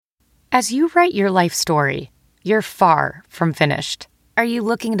As you write your life story, you're far from finished. Are you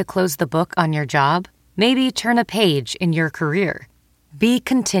looking to close the book on your job? Maybe turn a page in your career? Be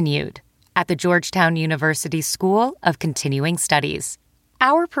continued at the Georgetown University School of Continuing Studies.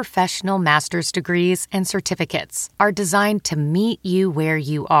 Our professional master's degrees and certificates are designed to meet you where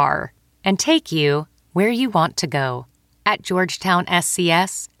you are and take you where you want to go. At Georgetown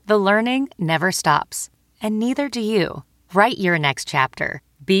SCS, the learning never stops, and neither do you. Write your next chapter.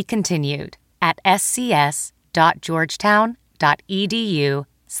 Be continued at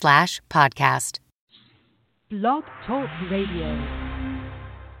scs.georgetown.edu/podcast. Blog Talk Radio.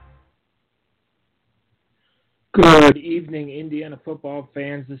 Good evening, Indiana football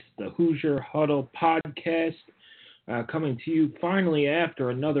fans. This is the Hoosier Huddle podcast, coming to you finally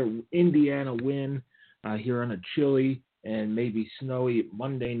after another Indiana win here on a chilly and maybe snowy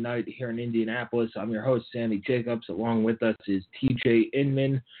Monday night here in Indianapolis. I'm your host, Sammy Jacobs. Along with us is TJ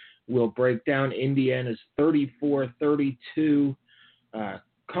Inman. We'll break down Indiana's 34-32,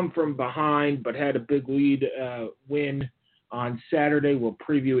 come from behind but had a big lead win on Saturday. We'll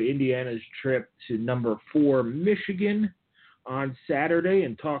preview Indiana's trip to number 4 Michigan on Saturday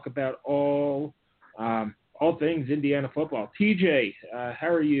and talk about all things Indiana football. TJ, how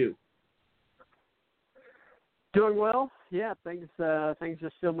are you? Doing well. Yeah, things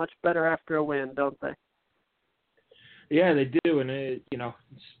just feel much better after a win, don't they? Yeah, they do, and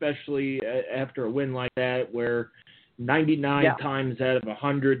especially after a win like that, where 99 times out of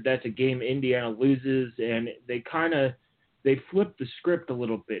 100, that's a game Indiana loses, and they flipped the script a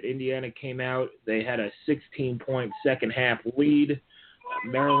little bit. Indiana came out, they had a 16-point second half lead.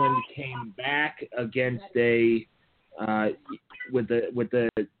 Maryland came back against with the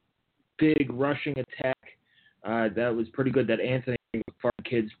big rushing attack. That was pretty good. That Anthony McFarland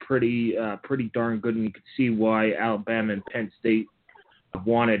kid's pretty darn good, and you could see why Alabama and Penn State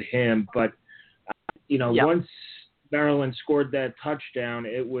wanted him. But once Maryland scored that touchdown,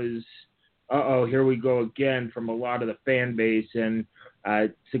 it was here we go again from a lot of the fan base, and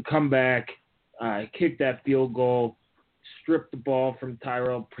to come back, kick that field goal, strip the ball from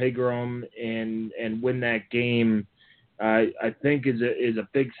Tyrell Pigrome, and win that game. I think is a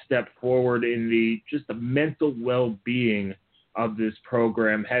big step forward in the mental well-being of this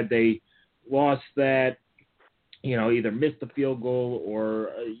program. Had they lost that, either missed the field goal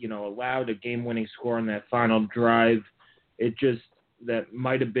or allowed a game-winning score on that final drive, that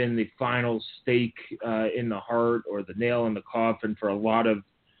might have been the final stake in the heart or the nail in the coffin for a lot of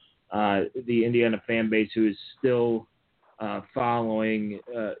the Indiana fan base who is still following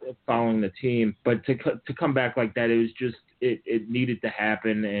the team. But to come back like that, it was it needed to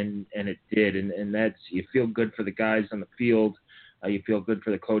happen, and it did. And that's, you feel good for the guys on the field. You feel good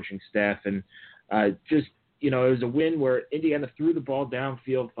for the coaching staff. And it was a win where Indiana threw the ball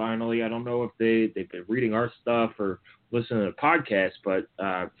downfield finally. I don't know if they've been reading our stuff or listening to the podcast, but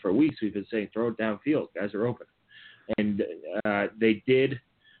for weeks we've been saying throw it downfield. Guys are open. And they did.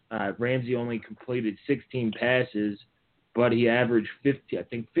 Ramsey only completed 16 passes, but he averaged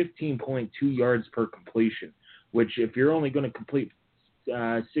 15.2 yards per completion, which if you're only going to complete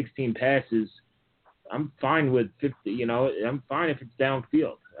 16 passes, I'm fine with 50. I'm fine if it's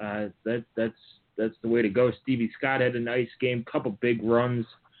downfield. That's the way to go. Stevie Scott had a nice game, couple big runs.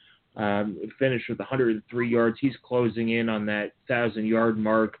 Finished with 103 yards. He's closing in on that 1,000-yard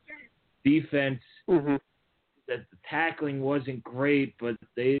mark. Defense, that the tackling wasn't great, but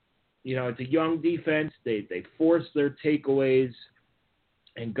it's a young defense. They forced their takeaways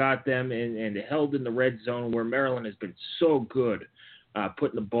and got them and held in the red zone, where Maryland has been so good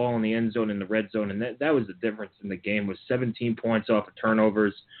putting the ball in the end zone in the red zone. And that was the difference in the game, was 17 points off of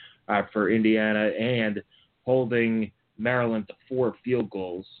turnovers for Indiana and holding Maryland to 4 field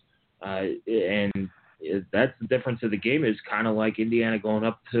goals. And that's the difference of the game, is kind of like Indiana going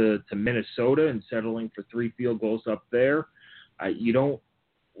up to Minnesota and settling for 3 field goals up there. You don't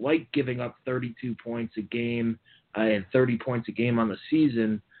like giving up 32 points a game and 30 points a game on the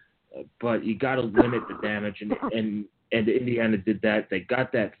season, but you got to limit the damage, and Indiana did that. They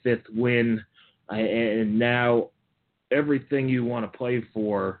got that 5th win, and now everything you want to play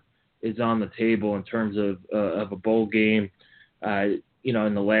for is on the table in terms of a bowl game, in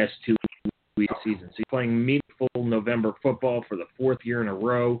the last 2 weeks of the season. So you're playing meaningful November football for the 4th year in a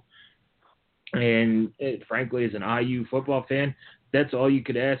row, and frankly, as an IU football fan, that's all you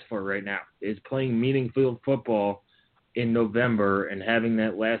could ask for right now, is playing meaningful football in November, and having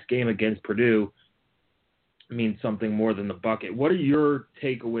that last game against Purdue means something more than the bucket. What are your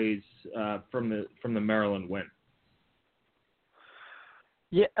takeaways from the Maryland win?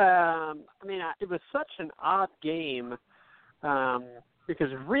 Yeah, it was such an odd game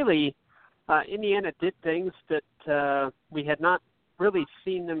because really Indiana did things that we had not really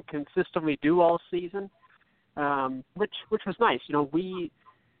seen them consistently do all season, which was nice. We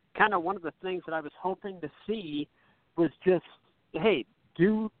kind of, one of the things that I was hoping to see was just, hey,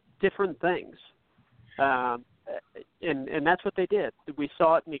 do different things. And that's what they did. We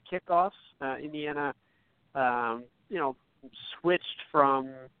saw it in the kickoffs. Indiana, switched from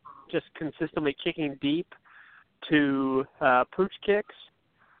just consistently kicking deep to pooch kicks.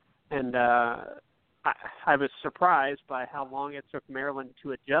 And I was surprised by how long it took Maryland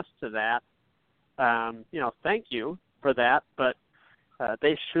to adjust to that. Thank you for that, but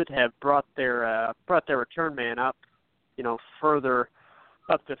they should have brought their return man up, further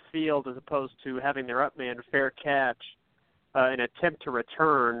up the field as opposed to having their up man fair catch an attempt to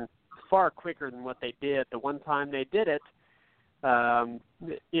return far quicker than what they did. The one time they did it,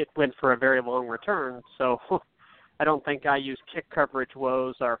 it went for a very long return. So I don't think IU's kick coverage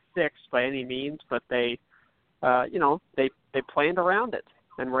woes are fixed by any means, but they planned around it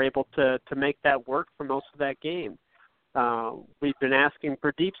and were able to make that work for most of that game. We've been asking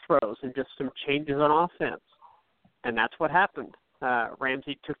for deep throws and just some changes on offense, and that's what happened.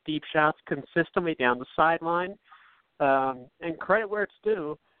 Ramsey took deep shots consistently down the sideline, and credit where it's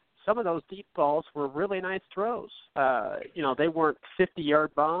due, some of those deep balls were really nice throws. They weren't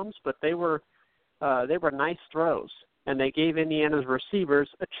 50-yard bombs, but they were nice throws, and they gave Indiana's receivers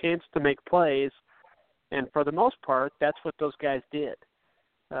a chance to make plays, and for the most part, that's what those guys did.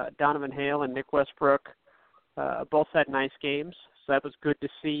 Donovan Hale and Nick Westbrook both had nice games, so that was good to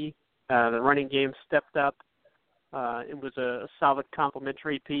see. The running game stepped up. It was a solid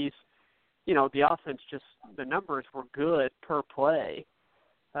complementary piece. The offense, just the numbers were good per play,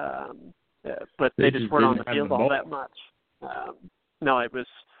 but they just weren't on the field all that much. No, it was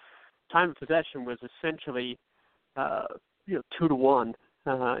time of possession was essentially 2-1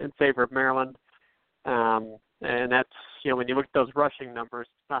 in favor of Maryland, and that's when you look at those rushing numbers,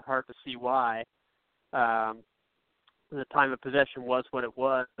 it's not hard to see why. The time of possession was what it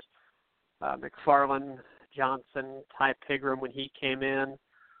was. McFarland, Johnson, Ty Pigram when he came in,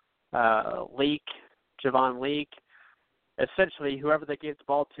 Javon Leak. Essentially, whoever they gave the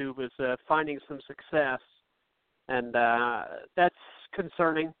ball to was finding some success, and that's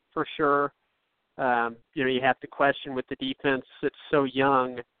concerning for sure. You have to question with the defense. It's so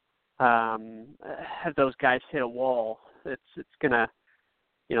young. Have those guys hit a wall? It's going to,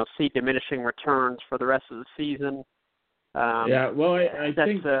 see diminishing returns for the rest of the season. I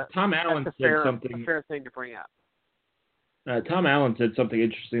think Tom Allen said something. A fair thing to bring up. Tom Allen said something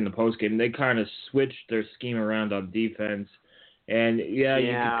interesting in the postgame. They kind of switched their scheme around on defense, and you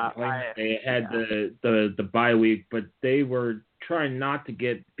can complain they had the bye week, but they were trying not to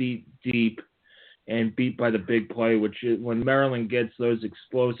get beat deep and beat by the big play, which is when Maryland gets those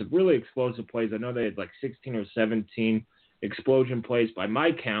really explosive plays. I know they had like 16 or 17 explosion plays by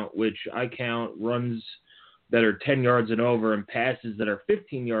my count, which I count runs that are 10 yards and over and passes that are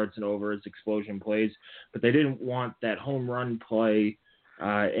 15 yards and over as explosion plays, but they didn't want that home run play,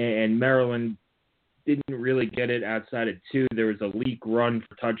 and Maryland didn't really get it outside of 2. There was a Leak run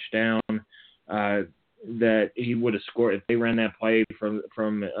for touchdown that he would have scored if they ran that play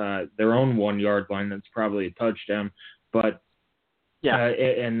from their own 1-yard line. That's probably a touchdown, but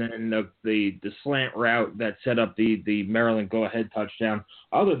and then the slant route that set up the Maryland go-ahead touchdown.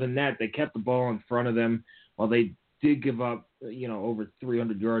 Other than that, they kept the ball in front of them. While they did give up, over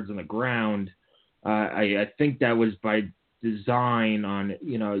 300 yards on the ground, I think that was by design. On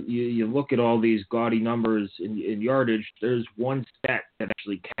you look at all these gaudy numbers in yardage. There's one stat that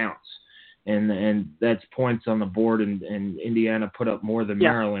actually counts, and that's points on the board. And Indiana put up more than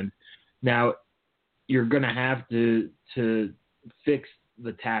Maryland. Now you're going to have to fix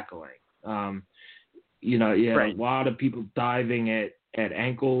the tackling. Right. A lot of people diving at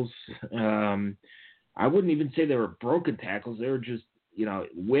ankles. I wouldn't even say they were broken tackles. They were just,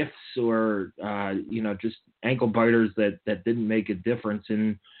 whiffs or, just ankle biters that didn't make a difference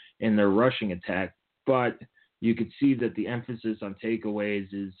in their rushing attack. But you could see that the emphasis on takeaways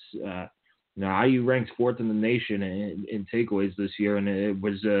is, IU ranks 4th in the nation in takeaways this year, and it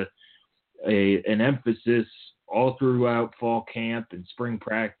was an emphasis all throughout fall camp and spring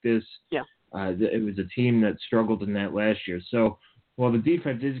practice. Yeah. It was a team that struggled in that last year. So, while the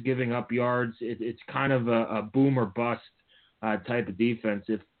defense is giving up yards, it's kind of a boom or bust type of defense.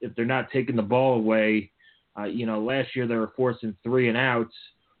 If they're not taking the ball away, last year they were forcing 3 and outs.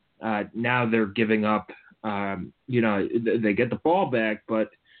 Now they're giving up. They get the ball back,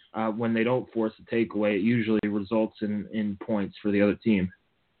 but when they don't force a takeaway, it usually results in points for the other team.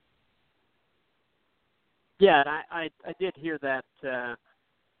 Yeah, and I did hear that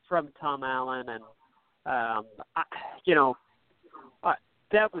from Tom Allen, and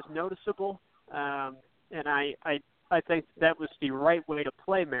that was noticeable, and I think that was the right way to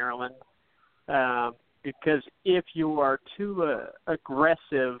play Maryland, because if you are too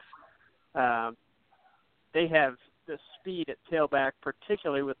aggressive, they have the speed at tailback,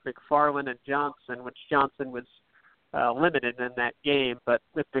 particularly with McFarland and Johnson, which Johnson was limited in that game, but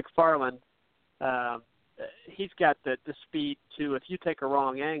with McFarland, he's got the speed to, if you take a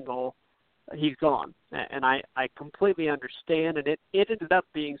wrong angle, he's gone. And I completely understand, and it ended up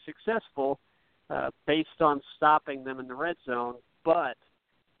being successful based on stopping them in the red zone. But,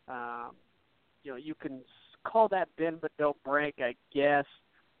 you can call that bend but don't break, I guess.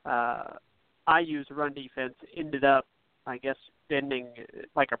 IU's run defense ended up, I guess, bending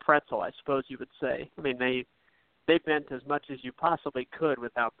like a pretzel, I suppose you would say. I mean, they bent as much as you possibly could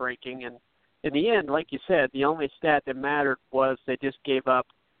without breaking, and in the end, like you said, the only stat that mattered was they just gave up,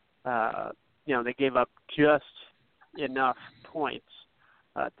 they gave up just enough points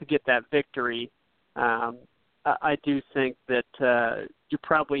to get that victory. I do think that you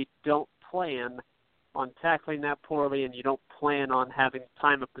probably don't plan on tackling that poorly, and you don't plan on having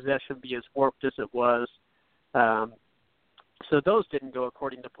time of possession be as warped as it was. So those didn't go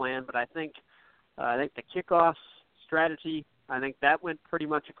according to plan, but I think the kickoff strategy, I think that went pretty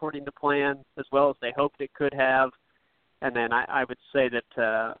much according to plan, as well as they hoped it could have. And then I would say that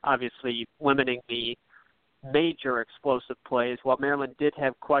obviously limiting the major explosive plays, while Maryland did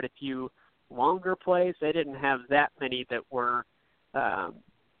have quite a few longer plays, they didn't have that many that were,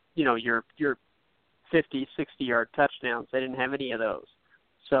 your 50, 60-yard touchdowns. They didn't have any of those.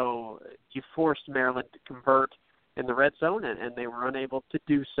 So you forced Maryland to convert in the red zone, and they were unable to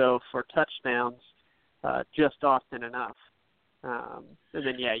do so for touchdowns just often enough. And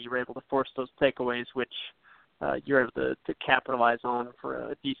then, you were able to force those takeaways, which you're able to capitalize on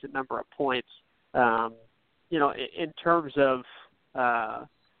for a decent number of points. In terms of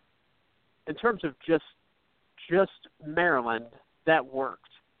just Maryland, that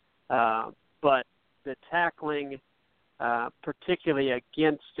worked. But the tackling, particularly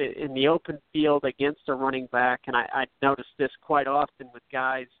against in the open field against a running back, and I noticed this quite often with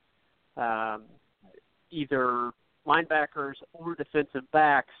guys, either linebackers or defensive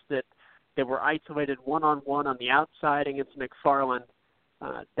backs that were isolated one-on-one on the outside against McFarland,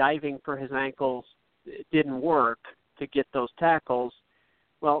 diving for his ankles. It didn't work to get those tackles.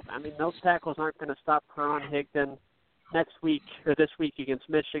 Well, I mean, those tackles aren't going to stop Karan Higdon next week or this week against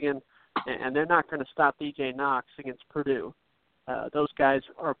Michigan, and they're not going to stop E.J. Knox against Purdue. Those guys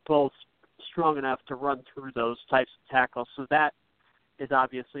are both strong enough to run through those types of tackles, so that is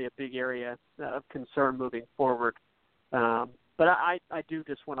obviously a big area of concern moving forward. But I do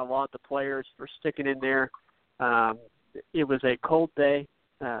just want to laud the players for sticking in there. It was a cold day.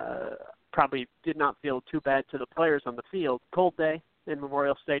 Probably did not feel too bad to the players on the field. Cold day in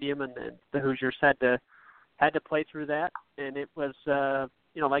Memorial Stadium, and the Hoosiers had to play through that. And it was,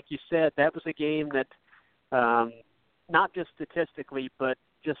 like you said, that was a game that not just statistically, but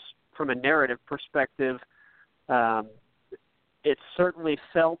just from a narrative perspective, it certainly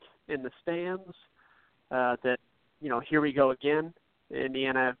felt in the stands that, here we go again.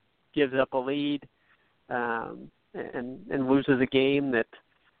 Indiana gives up a lead and loses a game that,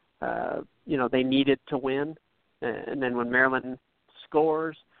 they needed to win. And then when Maryland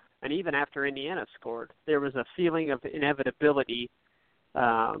scores, and even after Indiana scored, there was a feeling of inevitability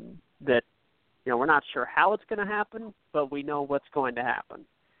that, we're not sure how it's going to happen, but we know what's going to happen.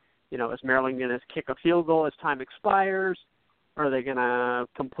 Is Maryland going to kick a field goal as time expires? Are they going to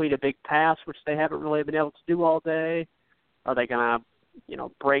complete a big pass, which they haven't really been able to do all day? Are they going to,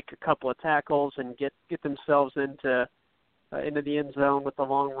 break a couple of tackles and get themselves into the end zone with the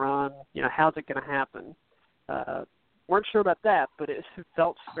long run? How's it going to happen? Weren't sure about that, but it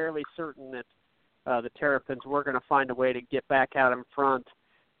felt fairly certain that the Terrapins were going to find a way to get back out in front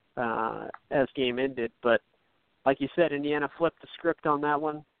as game ended. But like you said, Indiana flipped the script on that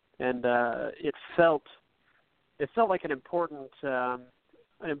one, and it felt like an important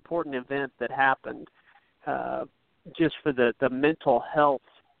event that happened just for the mental health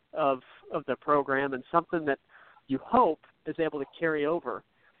of the program, and something that you hope is able to carry over,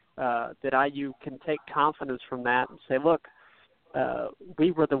 that IU can take confidence from that and say, look,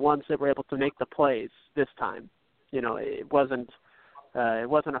 we were the ones that were able to make the plays this time. It wasn't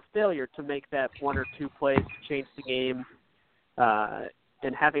a failure to make that one or two plays to change the game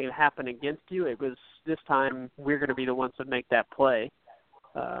and having it happen against you. It was this time we're going to be the ones that make that play.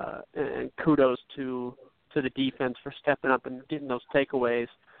 And kudos to the defense for stepping up and getting those takeaways.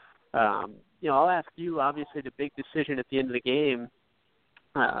 I'll ask you, obviously, the big decision at the end of the game.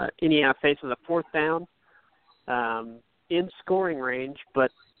 Indiana faces a fourth down in scoring range,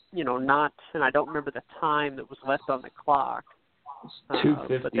 but, not, and I don't remember the time that was left on the clock.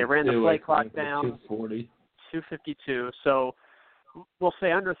 2:52, but they ran the play clock down. 2:40. 2:52. So we'll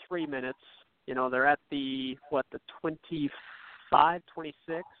say under 3 minutes. They're at the 25, 26.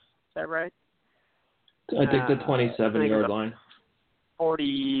 Is that right? I think the 27-yard line.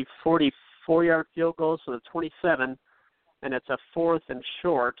 44-yard field goal, so the 27, and it's a fourth and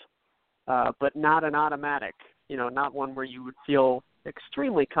short, but not an automatic. Not one where you would feel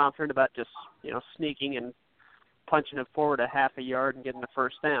extremely confident about just, sneaking and punching it forward a half a yard and getting the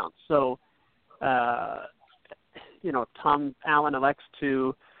first down. So, Tom Allen elects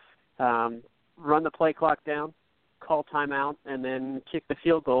to run the play clock down, call timeout, and then kick the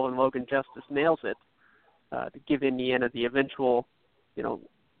field goal, and Logan Justice nails it to give Indiana the eventual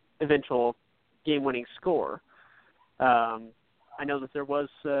game-winning score. I know that there was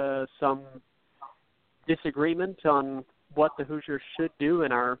some disagreement on what the Hoosiers should do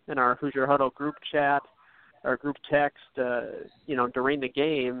in our Hoosier Huddle group chat or group text, during the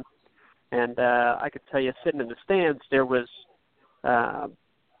game. And I could tell you, sitting in the stands, there was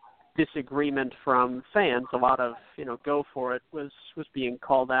disagreement from fans. A lot of, go for it was being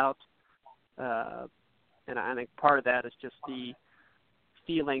called out. And I think part of that is just the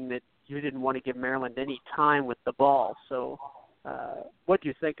feeling that you didn't want to give Maryland any time with the ball. So what do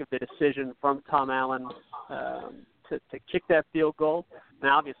you think of the decision from Tom Allen to kick that field goal?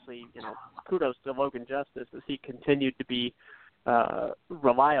 Now, obviously, kudos to Logan Justice as he continued to be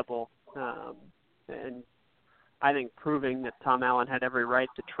reliable. And I think proving that Tom Allen had every right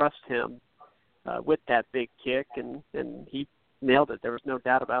to trust him with that big kick, and he nailed it. There was no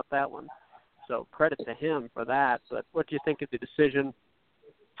doubt about that one. So credit to him for that. But what do you think of the decision?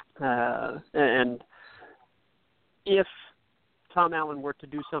 And if Tom Allen were to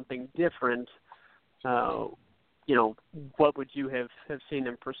do something different, what would you have seen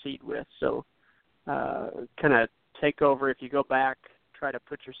him proceed with? So kind of take over, if you go back, try to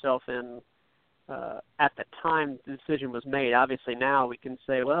put yourself in at the time the decision was made. Obviously now we can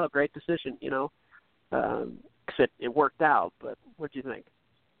say, well, great decision, because it worked out. But what do you think?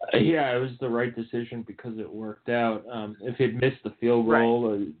 Yeah, it was the right decision because it worked out. If he'd missed the field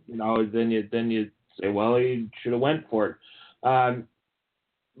goal, right, then you'd say, well, he should have went for it.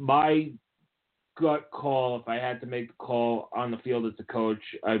 My gut call, if I had to make the call on the field as a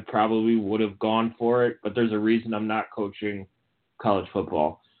coach, I probably would have gone for it. But there's a reason I'm not coaching college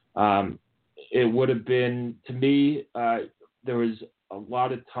football. It would have been, to me, there was a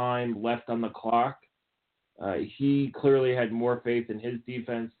lot of time left on the clock. He clearly had more faith in his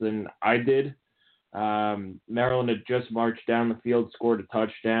defense than I did. Maryland had just marched down the field, scored a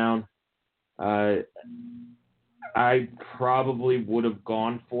touchdown. I probably would have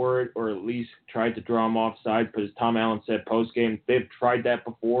gone for it, or at least tried to draw him offside, because Tom Allen said post-game, they've tried that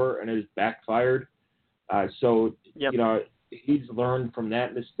before and it has backfired. He's learned from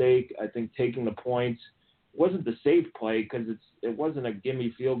that mistake. I think taking the points wasn't the safe play, because it wasn't a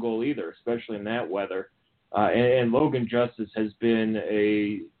gimme field goal either, especially in that weather. And Logan Justice has been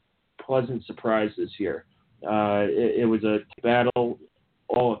a pleasant surprise this year. It was a battle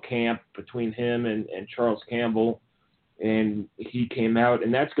all a camp between him and Charles Campbell, and he came out,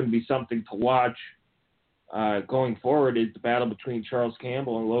 and that's going to be something to watch going forward, is the battle between Charles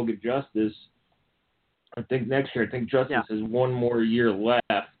Campbell and Logan Justice. I think next year, Justice has one more year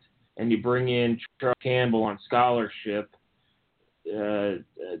left, and you bring in Charles Campbell on scholarship to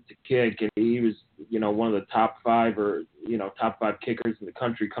kick, and he was, one of the top five kickers in the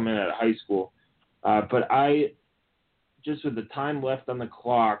country coming out of high school. But just with the time left on the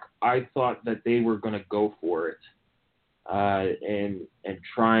clock, I thought that they were going to go for it and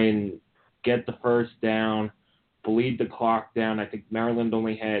try and get the first down, bleed the clock down. I think Maryland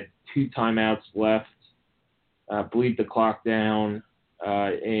only had 2 timeouts left. Bleed the clock down,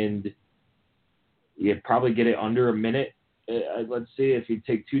 and you'd probably get it under a minute. Let's see, if you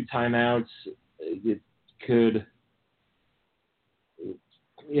take 2 timeouts, you could,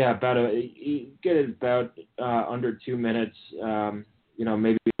 get it about under 2 minutes, maybe a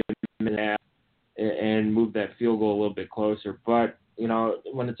minute and a half, and move that field goal a little bit closer. But,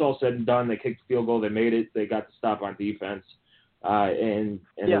 when it's all said and done, they kicked the field goal, they made it, they got the stop on defense, and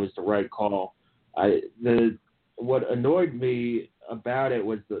it was the right call. What annoyed me about it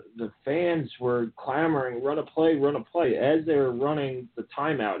was the fans were clamoring, run a play, as they were running the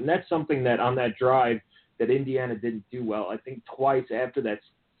timeout. And that's something that on that drive that Indiana didn't do well. I think twice after that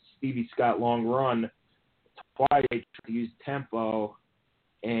Stevie Scott long run, twice they tried to use tempo,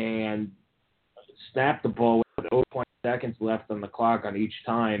 and snap the ball with 0.0 seconds left on the clock on each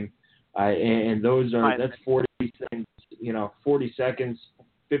time, and that's 40 seconds. 40 seconds,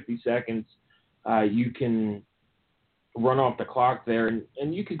 50 seconds. You can run off the clock there,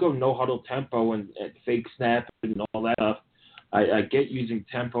 and you could go no huddle tempo and fake snap and all that stuff. I get using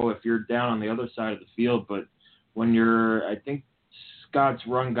tempo if you're down on the other side of the field, but when I think Scott's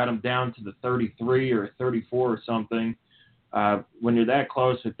run got him down to the 33 or 34 or something. When you're that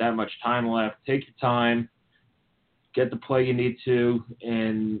close with that much time left, take your time, get the play you need to,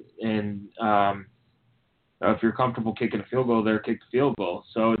 and if you're comfortable kicking a field goal there, kick the field goal.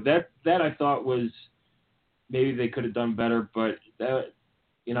 So that I thought was maybe they could have done better, but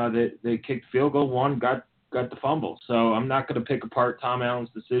they kicked the field goal, one got the fumble. So I'm not going to pick apart Tom Allen's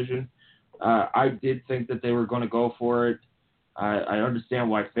decision. I did think that they were going to go for it. I understand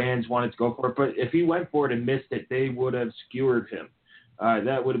why fans wanted to go for it, but if he went for it and missed it, they would have skewered him.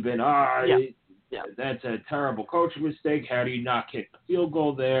 That would have been, that's a terrible coaching mistake. How do you not kick the field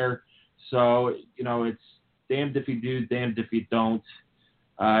goal there? So, it's damned if you do, damned if you don't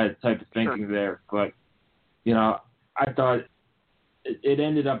type of thinking there. But, I thought it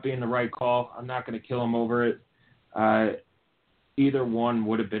ended up being the right call. I'm not going to kill him over it. Either one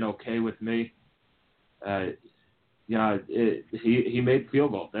would have been okay with me. He made the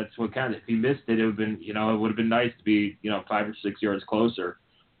field goal. That's what counted. If he missed it, it would have been, it would have been nice to be, 5 or 6 yards closer.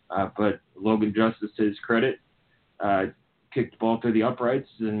 But Logan Justice, to his credit, kicked the ball through the uprights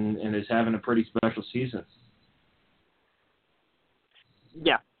and is having a pretty special season.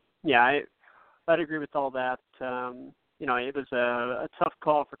 Yeah, I'd agree with all that. It was a tough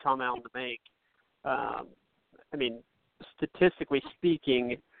call for Tom Allen to make. Statistically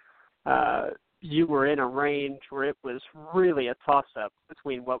speaking, you were in a range where it was really a toss-up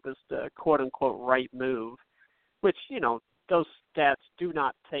between what was the quote-unquote right move, which, those stats do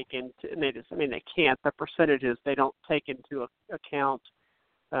not take into – they can't. The percentages, they don't take into account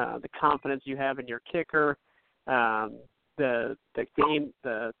the confidence you have in your kicker, the game,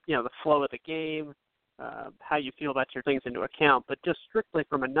 the flow of the game, how you feel about your things into account. But just strictly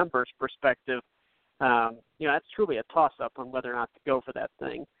from a numbers perspective, that's truly a toss-up on whether or not to go for that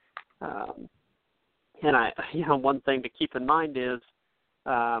thing. And one thing to keep in mind is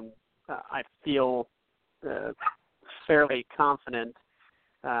I feel fairly confident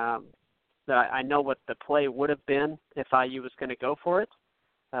that I know what the play would have been if IU was going to go for it.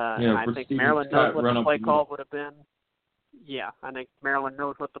 And I think Maryland knows what the play call would have been. Yeah, I think Maryland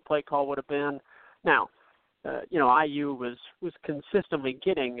knows what the play call would have been. Now, IU was consistently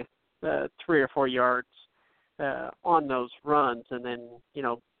getting 3 or 4 yards on those runs, and then,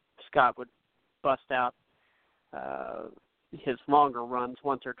 Scott would bust out his longer runs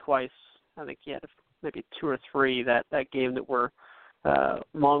once or twice. I think he had maybe 2 or 3 that game that were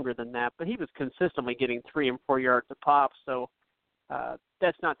longer than that, but he was consistently getting 3 and 4 yards a pop. So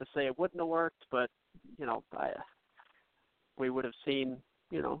that's not to say it wouldn't have worked, but we would have seen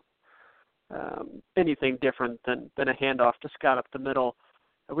anything different than a handoff to Scott up the middle,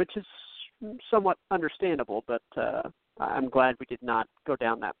 which is somewhat understandable, but I'm glad we did not go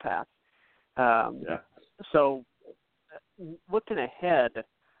down that path. So looking ahead,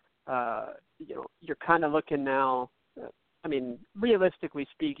 you're kind of looking now, realistically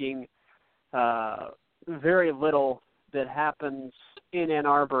speaking, very little that happens in Ann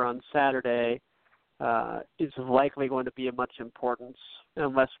Arbor on Saturday is likely going to be of much importance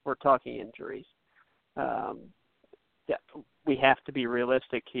unless we're talking injuries. We have to be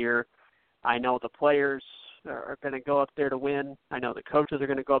realistic here. I know the players are going to go up there to win. I know the coaches are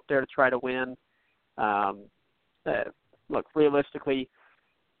going to go up there to try to win. Look, realistically,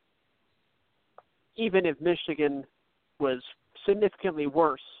 even if Michigan was significantly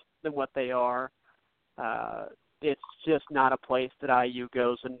worse than what they are, it's just not a place that IU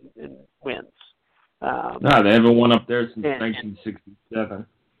goes and wins. No, they haven't won up there since 1967.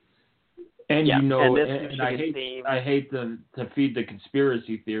 And I hate to feed the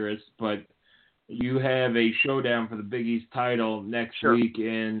conspiracy theorists, but you have a showdown for the Big East title next week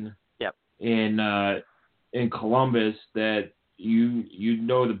in Columbus that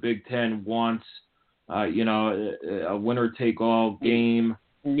the Big Ten wants a winner-take-all game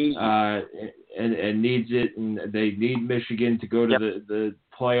and needs it, and they need Michigan to go to the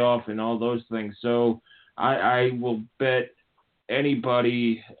playoff and all those things. So I will bet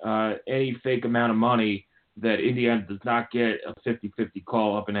anybody any fake amount of money that Indiana does not get a 50-50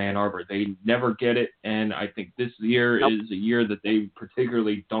 call up in Ann Arbor. They never get it, and I think this year is a year that they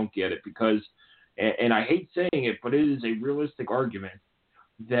particularly don't get it because, and I hate saying it, but it is a realistic argument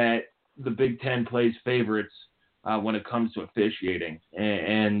that the Big Ten plays favorites when it comes to officiating.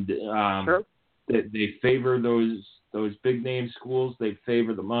 And they favor those big name schools. They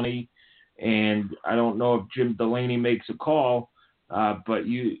favor the money, and I don't know if Jim Delaney makes a call, but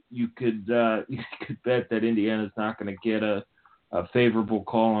you could bet that Indiana's not going to get a favorable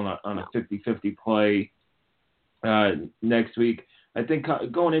call on a 50-50 play next week. I think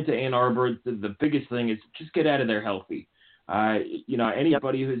going into Ann Arbor, the biggest thing is just get out of there healthy.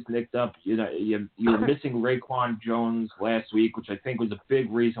 Anybody who's nicked up, you're missing Raekwon Jones last week, which I think was a big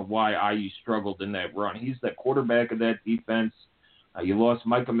reason why IU struggled in that run. He's the quarterback of that defense. You lost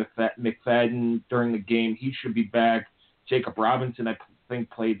Micah McFadden during the game. He should be back. Jacob Robinson, I think,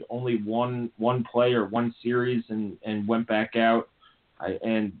 played only one play or one series and went back out.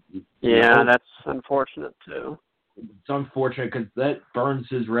 That's unfortunate too. It's unfortunate because that burns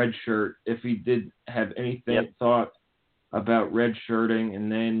his red shirt if he did have anything thought about red shirting. And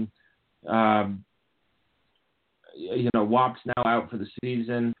then, Wap's now out for the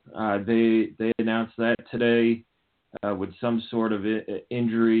season. They announced that today with some sort of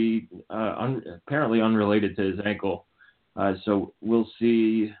injury, apparently unrelated to his ankle. So we'll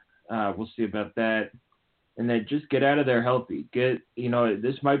see about that. And then just get out of there healthy.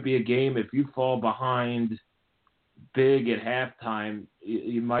 This might be a game if you fall behind big at halftime,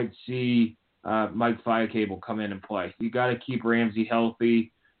 you might see Mike Fiacable come in and play. You got to keep Ramsey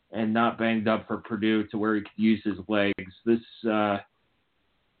healthy and not banged up for Purdue to where he could use his legs.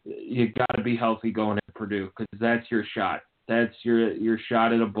 You got to be healthy going into Purdue because that's your shot. That's your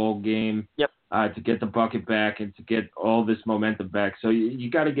shot at a bowl game. To get the bucket back and to get all this momentum back. So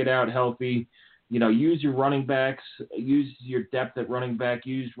you got to get out healthy. Use your running backs, use your depth at running back,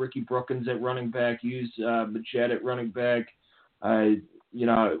 use Ricky Brookins at running back, use Majette at running back.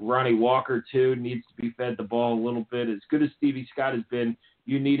 Ronnie Walker, too, needs to be fed the ball a little bit. As good as Stevie Scott has been,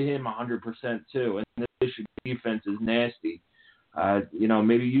 you need him 100% too. And the Michigan defense is nasty.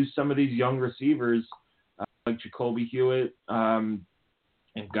 Maybe use some of these young receivers like Jacoby Hewitt and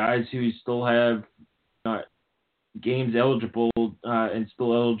guys who still have games eligible and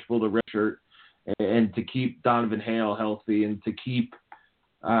still eligible to redshirt. And to keep Donovan Hale healthy and to keep,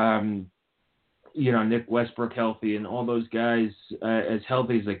 Nick Westbrook healthy and all those guys as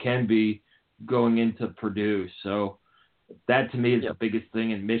healthy as they can be going into Purdue. So that to me is the biggest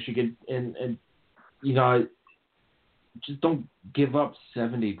thing in Michigan. And just don't give up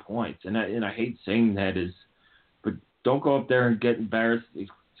 70 points. And I hate saying that but don't go up there and get embarrassed.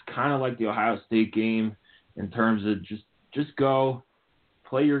 It's kind of like the Ohio State game in terms of just go.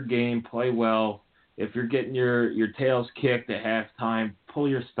 Play your game, play well. If you're getting your tails kicked at halftime, pull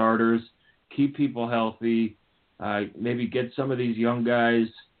your starters, keep people healthy, maybe get some of these young guys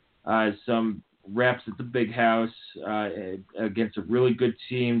some reps at the big house against a really good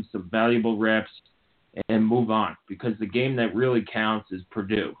team, some valuable reps, and move on. Because the game that really counts is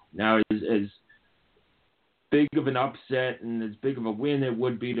Purdue. Now, as big of an upset and as big of a win it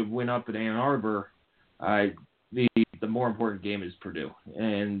would be to win up at Ann Arbor, the more important game is Purdue.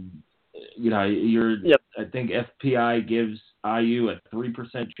 And, I think FPI gives IU a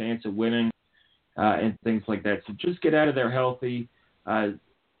 3% chance of winning and things like that. So just get out of there healthy and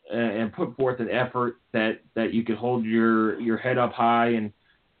put forth an effort that you can hold your head up high. And,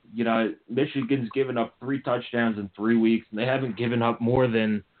 Michigan's given up 3 touchdowns in 3 weeks, and they haven't given up more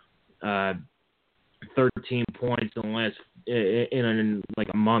than 13 points in like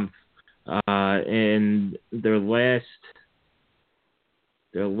a month. And their last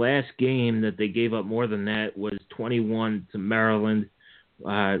game that they gave up more than that was 21 to Maryland.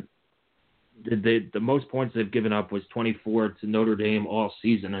 The most points they've given up was 24 to Notre Dame all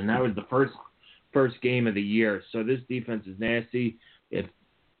season, and that was the first game of the year. So this defense is nasty. If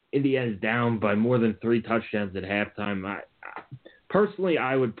Indiana's down by more than 3 touchdowns at halftime, personally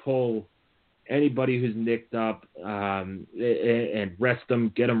I would pull anybody who's nicked up and rest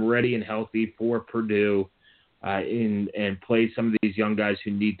them, get them ready and healthy for Purdue, and play some of these young guys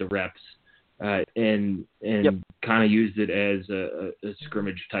who need the reps, and kind of use it as a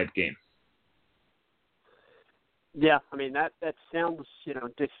scrimmage type game. Yeah, I mean that sounds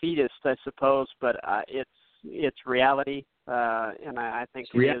defeatist, I suppose, but it's reality, and I think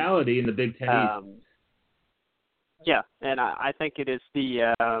it's reality in the Big Ten. Yeah, and I think it is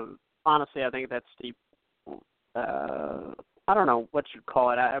the. Honestly, I think that's the, I don't know what you'd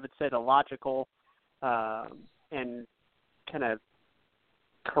call it. I would say the logical and kind of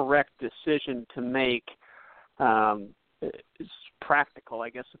correct decision to make. Is practical,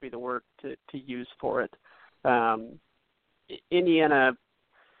 I guess would be the word to use for it. Indiana,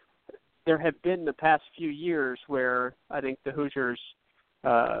 there have been the past few years where I think the Hoosiers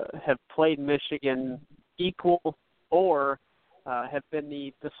have played Michigan equal or have been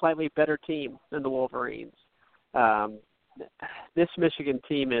the slightly better team than the Wolverines. This Michigan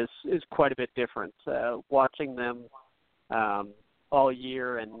team is quite a bit different. Watching them all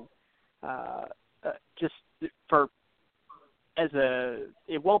year, and just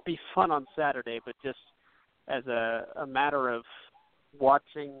it won't be fun on Saturday, but just as a matter of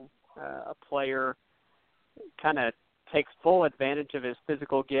watching a player kind of take full advantage of his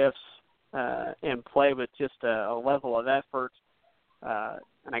physical gifts and play with just a level of effort,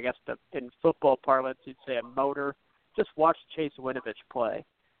 and I guess in football parlance you'd say a motor. Just watch Chase Winovich play.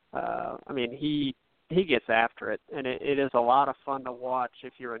 I mean, he gets after it, and it is a lot of fun to watch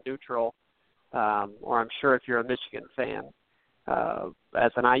if you're a neutral, or I'm sure if you're a Michigan fan.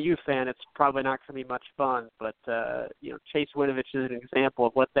 As an IU fan, it's probably not going to be much fun, but Chase Winovich is an example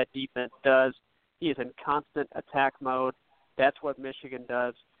of what that defense does. He is in constant attack mode. That's what Michigan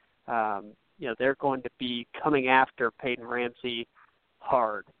does. They're going to be coming after Peyton Ramsey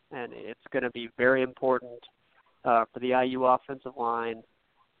hard, and it's going to be very important for the IU offensive line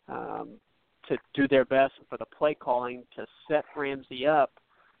to do their best for the play calling to set Ramsey up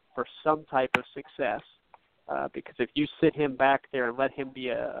for some type of success. Because if you sit him back there and let him be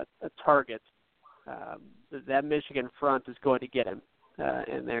a target, that Michigan front is going to get him,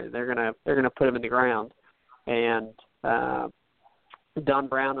 and they're gonna put him in the ground. And Don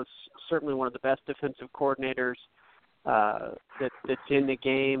Brown is certainly one of the best defensive coordinators that's in the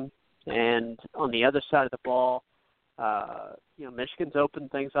game. And on the other side of the ball, Michigan's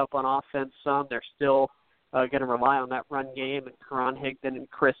opened things up on offense some. They're still going to rely on that run game, and Karan Higdon and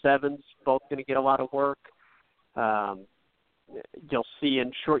Chris Evans both going to get a lot of work. You'll see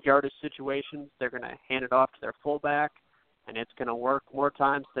in short yardage situations, they're going to hand it off to their fullback, and it's going to work more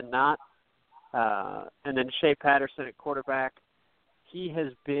times than not. And then Shea Patterson at quarterback, he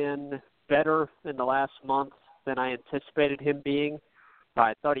has been better in the last month than I anticipated him being.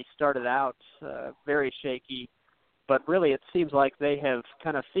 I thought he started out very shaky, but really it seems like they have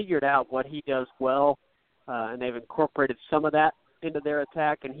kind of figured out what he does well, and they've incorporated some of that into their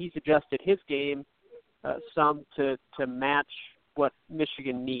attack, and he's adjusted his game some to match what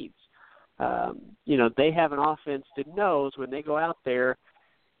Michigan needs. They have an offense that knows when they go out there,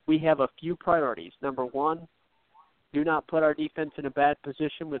 we have a few priorities. Number one, do not put our defense in a bad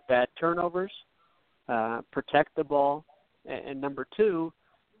position with bad turnovers. Protect the ball. And number two,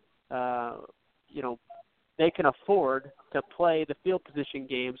 they can afford to play the field position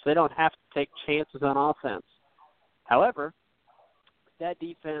games. They don't have to take chances on offense. However, that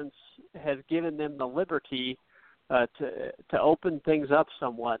defense has given them the liberty to open things up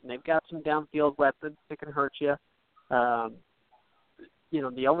somewhat, and they've got some downfield weapons that can hurt you.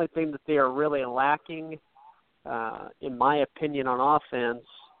 The only thing that they are really lacking, in my opinion, on offense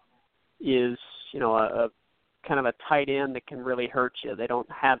is, a kind of a tight end that can really hurt you. They don't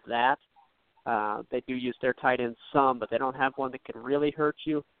have that. They do use their tight end some, but they don't have one that can really hurt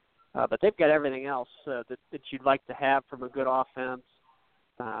you. But they've got everything else that you'd like to have from a good offense.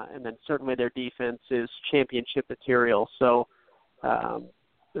 And then certainly their defense is championship material. So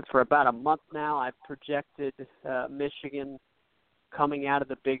for about a month now, I've projected Michigan coming out of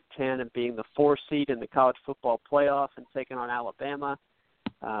the Big Ten and being the 4 seed in the college football playoff and taking on Alabama.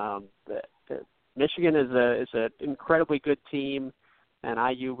 Michigan is an incredibly good team, and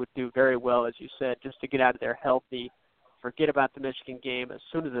IU would do very well, as you said, just to get out of there healthy, forget about the Michigan game as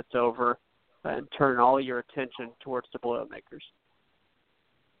soon as it's over, and turn all your attention towards the Boilermakers.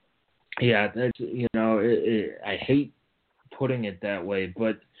 Yeah, that's, I hate putting it that way,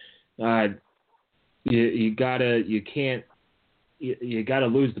 but you gotta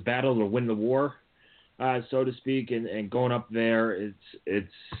lose the battle to win the war, so to speak, and going up there,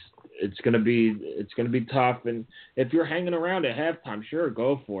 it's gonna be tough. And if you're hanging around at halftime, sure,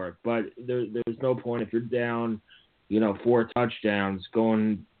 go for it. But there's no point if you're down, 4 touchdowns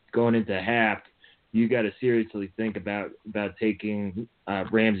going into half. You got to seriously think about taking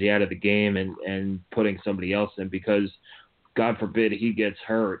Ramsey out of the game and putting somebody else in, because God forbid he gets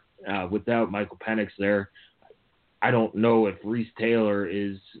hurt. Without Michael Penix there, I don't know if Reese Taylor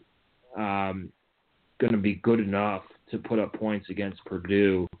is going to be good enough to put up points against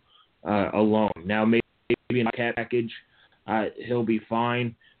Purdue alone. Now, maybe in a package, he'll be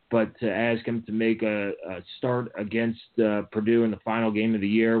fine, but to ask him to make a start against Purdue in the final game of the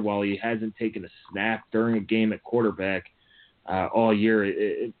year while he hasn't taken a snap during a game at quarterback all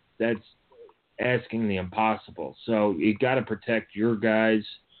year, that's asking the impossible. So you got to protect your guys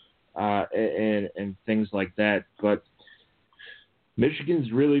and things like that. But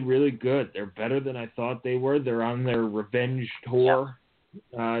Michigan's really, really good. They're better than I thought they were. They're on their revenge tour,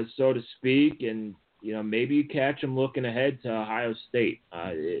 so to speak, and maybe you catch them looking ahead to Ohio State.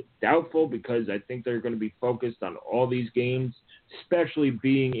 It's doubtful because I think they're going to be focused on all these games, especially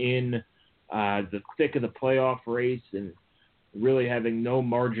being in the thick of the playoff race and really having no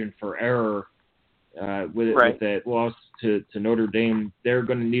margin for error with that loss to Notre Dame. They're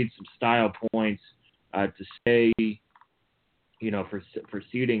going to need some style points to stay, for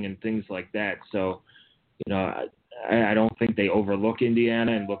seeding and things like that. So, I don't think they overlook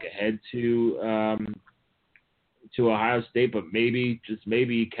Indiana and look ahead to Ohio State, but maybe, just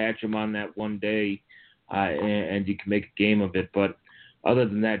maybe, you catch them on that one day and you can make a game of it. But other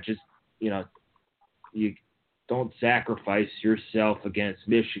than that, just, you don't sacrifice yourself against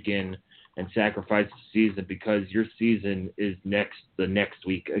Michigan and sacrifice the season, because your season is the next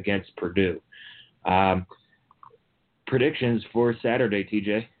week against Purdue. Predictions for Saturday,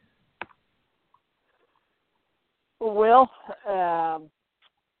 TJ? Well,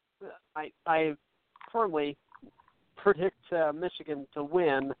 I firmly predict Michigan to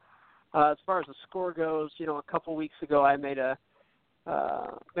win. As far as the score goes, a couple weeks ago I made a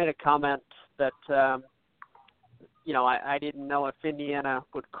comment that I didn't know if Indiana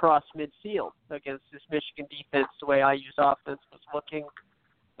would cross midfield against this Michigan defense the way IU's offense was looking.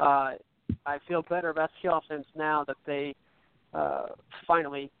 I feel better about the offense now that they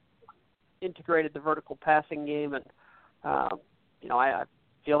finally integrated the vertical passing game, and I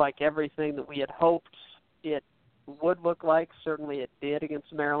feel like everything that we had hoped it would look like, certainly it did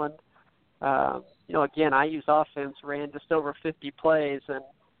against Maryland. Again, IU's offense ran just over 50 plays and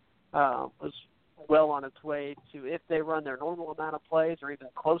was well on its way to, if they run their normal amount of plays or even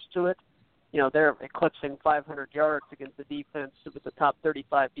close to it, they're eclipsing 500 yards against the defense with the top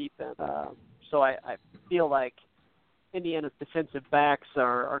 35 defense. So I feel like Indiana's defensive backs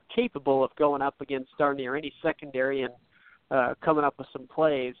are capable of going up against darn near any secondary and coming up with some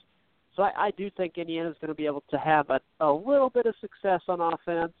plays. So I do think Indiana's going to be able to have a little bit of success on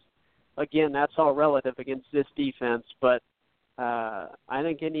offense. Again, that's all relative against this defense, but I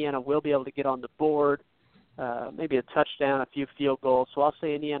think Indiana will be able to get on the board, maybe a touchdown, a few field goals. So I'll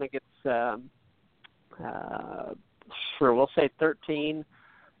say Indiana gets, we'll say 13.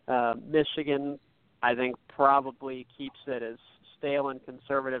 Michigan, I think, probably keeps it as stale and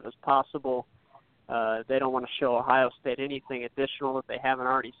conservative as possible. They don't want to show Ohio State anything additional that they haven't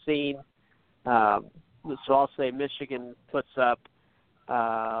already seen. So I'll say Michigan puts up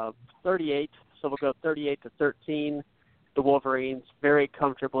 38. So we'll go 38-13. The Wolverines very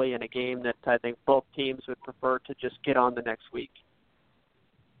comfortably in a game that I think both teams would prefer to just get on the next week.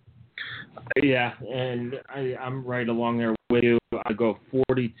 Yeah, and I'm right along there with you. I go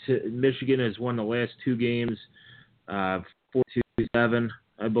 42. Michigan has won the last two games, 4-7,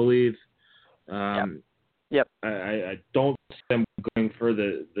 I believe. Yep. I don't see them going for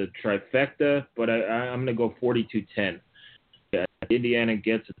the trifecta, but I'm going to go 42-10. Yeah, Indiana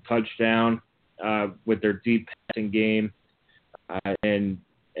gets a touchdown with their deep passing game and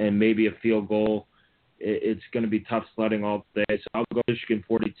maybe a field goal. It's going to be tough sledding all day. So I'll go Michigan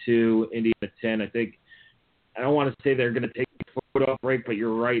 42, Indiana 10. I don't want to say they're going to take the foot off right, but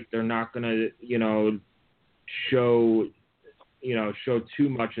you're right. They're not going to, show too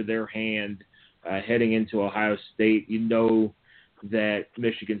much of their hand heading into Ohio State. That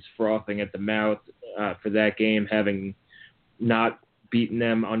Michigan's frothing at the mouth for that game, having not beaten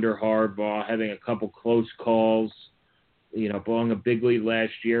them under Harbaugh, having a couple close calls, blowing a big lead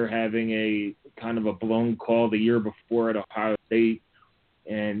last year, having a kind of a blown call the year before at Ohio State,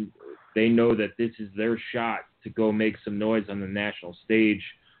 and they know that this is their shot to go make some noise on the national stage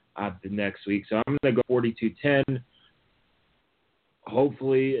the next week. So I'm going to go 42-10.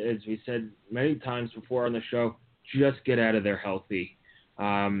 Hopefully, as we said many times before on the show, just get out of there healthy.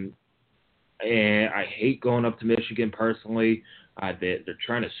 And I hate going up to Michigan personally. They're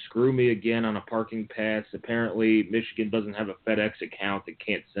trying to screw me again on a parking pass. Apparently, Michigan doesn't have a FedEx account and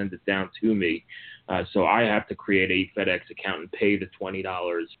can't send it down to me. So I have to create a FedEx account and pay the $20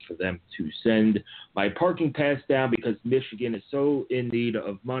 for them to send my parking pass down, because Michigan is so in need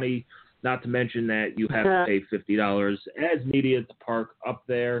of money. Not to mention that you have to pay $50 as media to park up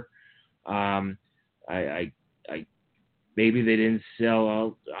there. I maybe they didn't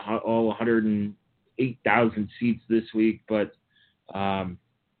sell all 108,000 seats this week, but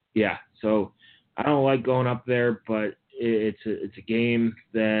yeah. So I don't like going up there, but it's a game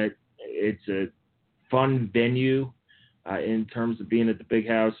that it's a fun venue in terms of being at the Big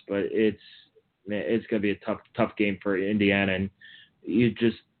House, but it's going to be a tough game for Indiana, and you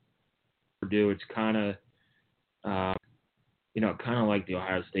just do. It's kind of like the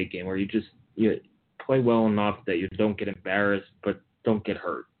Ohio State game, where you play well enough that you don't get embarrassed but don't get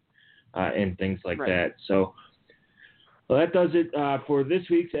hurt. and things like Right. that. So well, that does it for this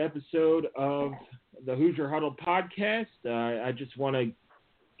week's episode of the Hoosier Huddle podcast. I just want to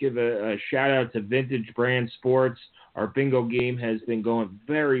give a shout out to Vintage Brand Sports. Our bingo game has been going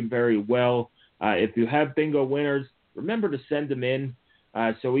very, very well. If you have bingo winners, remember to send them in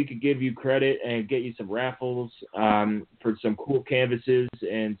so we could give you credit and get you some raffles for some cool canvases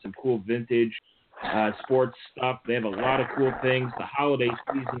and some cool vintage sports stuff. They have a lot of cool things. The holiday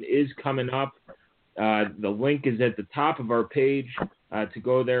season is coming up. The link is at the top of our page to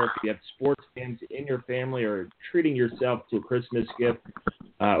go there if you have sports fans in your family or treating yourself to a Christmas gift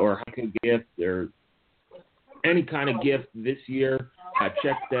or Hanukkah gift or any kind of gift this year.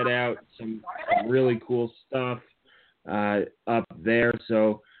 Check that out. Some really cool stuff up there.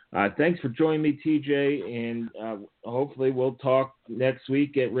 So thanks for joining me, TJ, and hopefully we'll talk next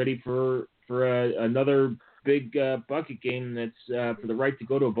week. Get ready for another big bucket game that's for the right to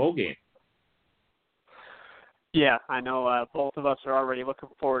go to a bowl game. Yeah, I know both of us are already looking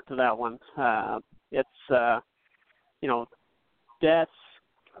forward to that one. It's,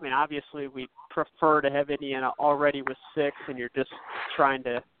 obviously we prefer to have Indiana already with 6, and you're just trying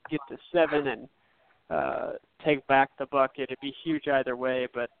to get to 7 and take back the bucket. It'd be huge either way,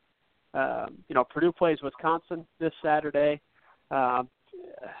 but, Purdue plays Wisconsin this Saturday.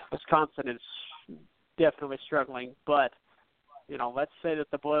 Wisconsin is definitely struggling, but, let's say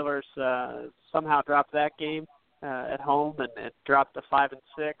that the Boilers somehow drop that game at home and drop to 5-6.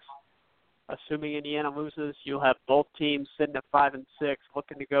 Assuming Indiana loses, you'll have both teams sitting at 5-6,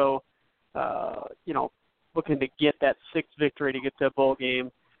 looking to go, looking to get that 6th victory to get to a bowl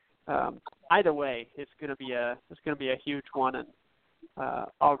game. Either way, it's going to be a huge one, and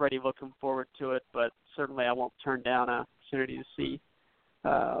already looking forward to it. But certainly, I won't turn down an opportunity to see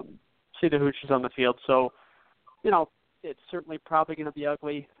the Hoosiers on the field. So, it's certainly probably going to be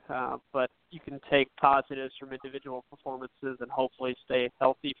ugly, but you can take positives from individual performances and hopefully stay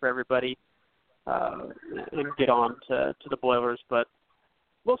healthy for everybody and get on to the Boilers. But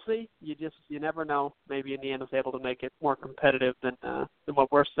we'll see. You never know. Maybe Indiana's able to make it more competitive than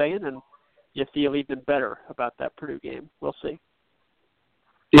what we're saying, and you feel even better about that Purdue game. We'll see.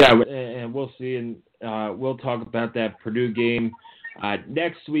 Yeah, and we'll see, and we'll talk about that Purdue game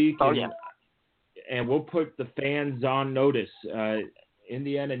next week. Oh, yeah. And we'll put the fans on notice.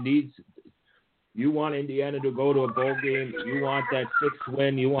 Indiana needs – you want Indiana to go to a bowl game. You want that 6th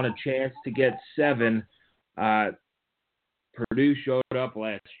win. You want a chance to get 7. Purdue showed up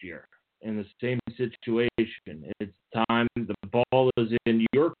last year in the same situation. It's time. The ball is in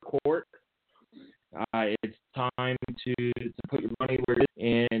your court. It's time to put your money where it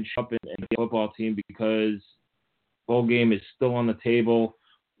is and show up in the football team because bowl game is still on the table.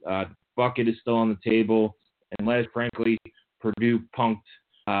 Bucket is still on the table. And frankly, Purdue punked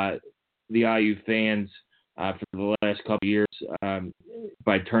the IU fans for the last couple of years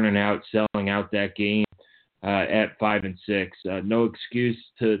by selling out that game at 5-6. No excuse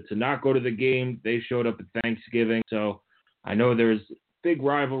to not go to the game. They showed up at Thanksgiving. So I know there's big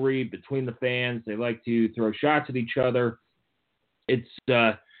rivalry between the fans. They like to throw shots at each other. It's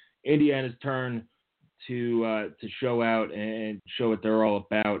Indiana's turn to show out and show what they're all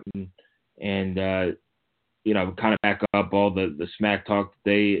about and kind of back up all the smack talk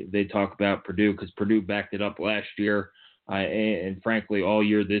they talk about Purdue, because Purdue backed it up last year and frankly all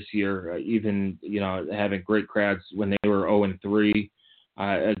year this year, even having great crowds when they were 0-3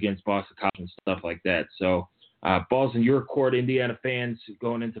 against Boston College and stuff like that. So ball's in your court, Indiana fans,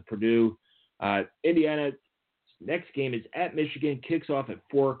 going into Purdue. Indiana's next game is at Michigan, kicks off at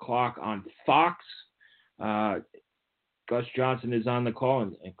 4:00 on Fox. Gus Johnson is on the call,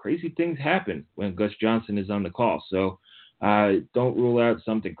 and crazy things happen when Gus Johnson is on the call. So don't rule out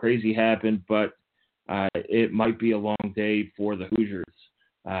something crazy happened, but it might be a long day for the Hoosiers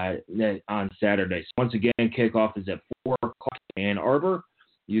on Saturday. So once again, kickoff is at 4:00 in Ann Arbor.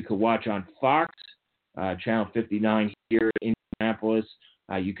 You can watch on Fox, Channel 59 here in Indianapolis.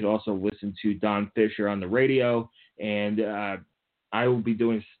 You could also listen to Don Fisher on the radio, and I will be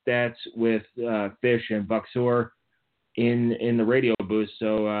doing stats with Fish and Buxor in the radio booth.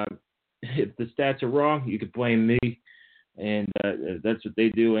 So if the stats are wrong, you could blame me, and that's what they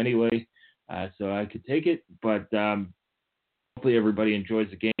do anyway. So I could take it, but hopefully everybody enjoys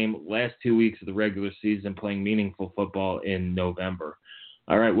the game. Last 2 weeks of the regular season, playing meaningful football in November.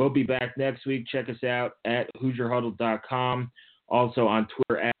 All right, we'll be back next week. Check us out at HoosierHuddle.com. Also on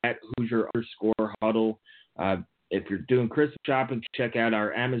Twitter at Hoosier_Huddle. If you're doing Christmas shopping, check out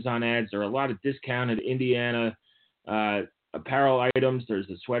our Amazon ads. There are a lot of discounted Indiana apparel items. There's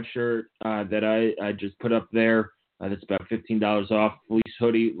a sweatshirt that I just put up there That's about $15 off. Fleece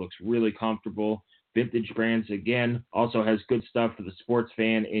hoodie looks really comfortable. Vintage Brands, again, also has good stuff for the sports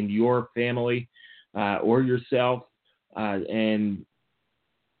fan in your family or yourself. And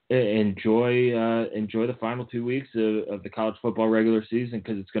enjoy the final 2 weeks of the college football regular season,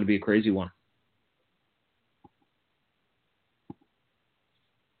 because it's going to be a crazy one.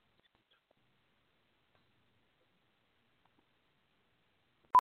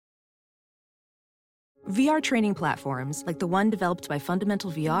 VR training platforms, like the one developed by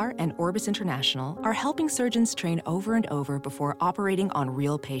Fundamental VR and Orbis International, are helping surgeons train over and over before operating on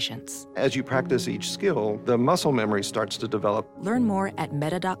real patients. As you practice each skill, the muscle memory starts to develop. Learn more at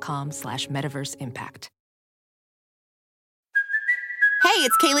meta.com/metaverseimpact. Hey,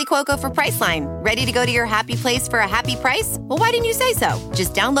 it's Kaylee Cuoco for Priceline. Ready to go to your happy place for a happy price? Well, why didn't you say so?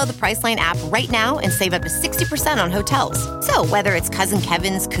 Just download the Priceline app right now and save up to 60% on hotels. So whether it's Cousin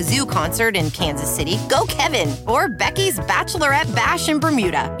Kevin's Kazoo Concert in Kansas City, go Kevin, or Becky's Bachelorette Bash in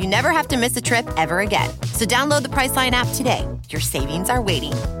Bermuda, you never have to miss a trip ever again. So download the Priceline app today. Your savings are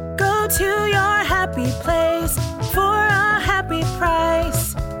waiting. Go to your happy place for a happy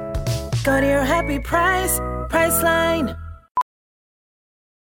price. Go to your happy price, Priceline.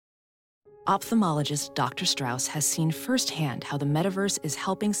 Ophthalmologist Dr. Strauss has seen firsthand how the metaverse is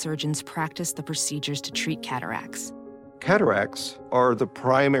helping surgeons practice the procedures to treat cataracts. Cataracts are the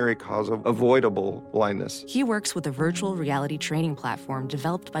primary cause of avoidable blindness. He works with a virtual reality training platform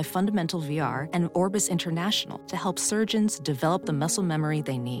developed by Fundamental VR and Orbis International to help surgeons develop the muscle memory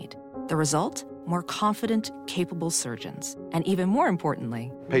they need. The result? More confident, capable surgeons. And even more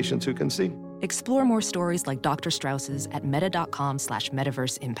importantly, Patients who can see. explore more stories like Dr. Strauss's at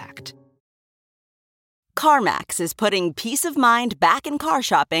meta.com/metaverseimpact. CarMax is putting peace of mind back in car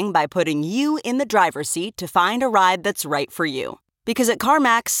shopping by putting you in the driver's seat to find a ride that's right for you. Because at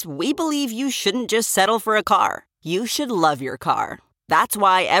CarMax, we believe you shouldn't just settle for a car. You should love your car. That's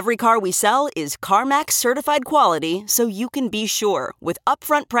why every car we sell is CarMax certified quality, so you can be sure with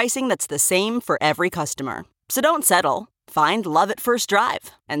upfront pricing that's the same for every customer. So don't settle. Find love at first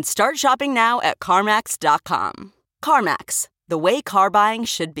drive and start shopping now at CarMax.com. CarMax, the way car buying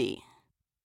should be.